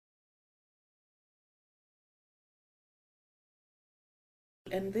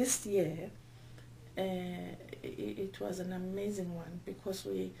And this year, it was an amazing one because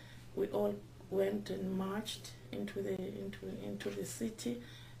we all went and marched into the city.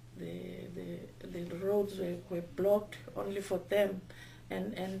 The roads were blocked only for them,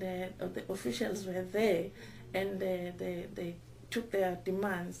 and the officials were there, and they took their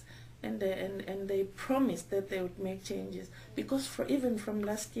demands, and they promised that they would make changes, because even from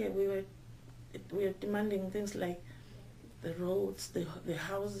last year we were demanding things like the roads, the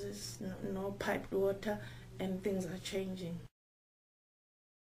houses, no piped water, and things are changing.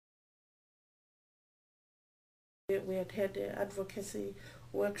 We had advocacy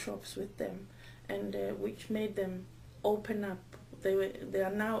workshops with them, and which made them open up. They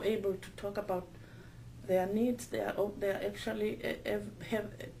are now able to talk about their needs. They are actually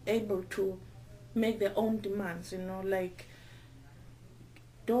able to make their own demands. Like,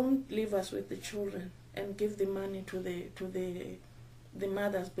 don't leave us with the children and give the money to the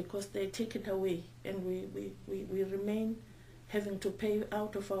mothers, because they take it away, and we remain having to pay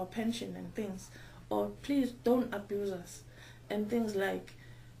out of our pension and things. Or please don't abuse us, and things like,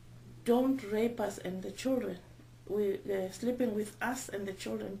 don't rape us and the children. Sleeping with us and the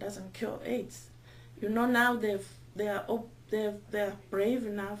children doesn't cure AIDS. Now they are brave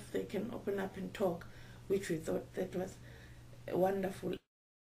enough, they can open up and talk, which we thought that was wonderful.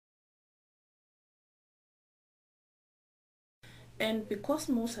 And because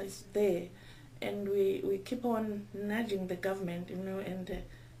Musa is there, and we keep on nudging the government, and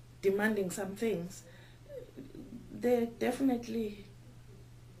demanding some things, there definitely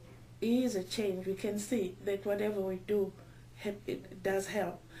is a change. We can see that whatever we do, it does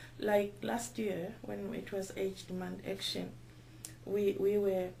help. Like last year, when it was Age Demand Action, we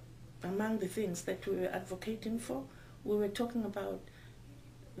were, among the things that we were advocating for, we were talking about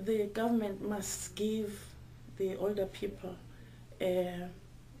the government must give the older people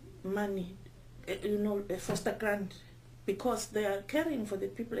money, a foster grant, because they are caring for the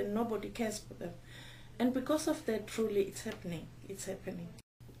people and nobody cares for them. And because of that, truly, it's happening. It's happening.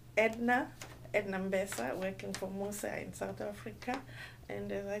 Edna Mbesa, working for Musa in South Africa.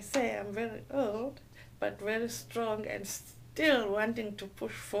 And as I say, I'm very old, but very strong, and still wanting to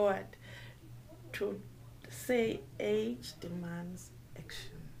push forward to say age demands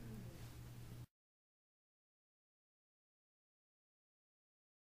action.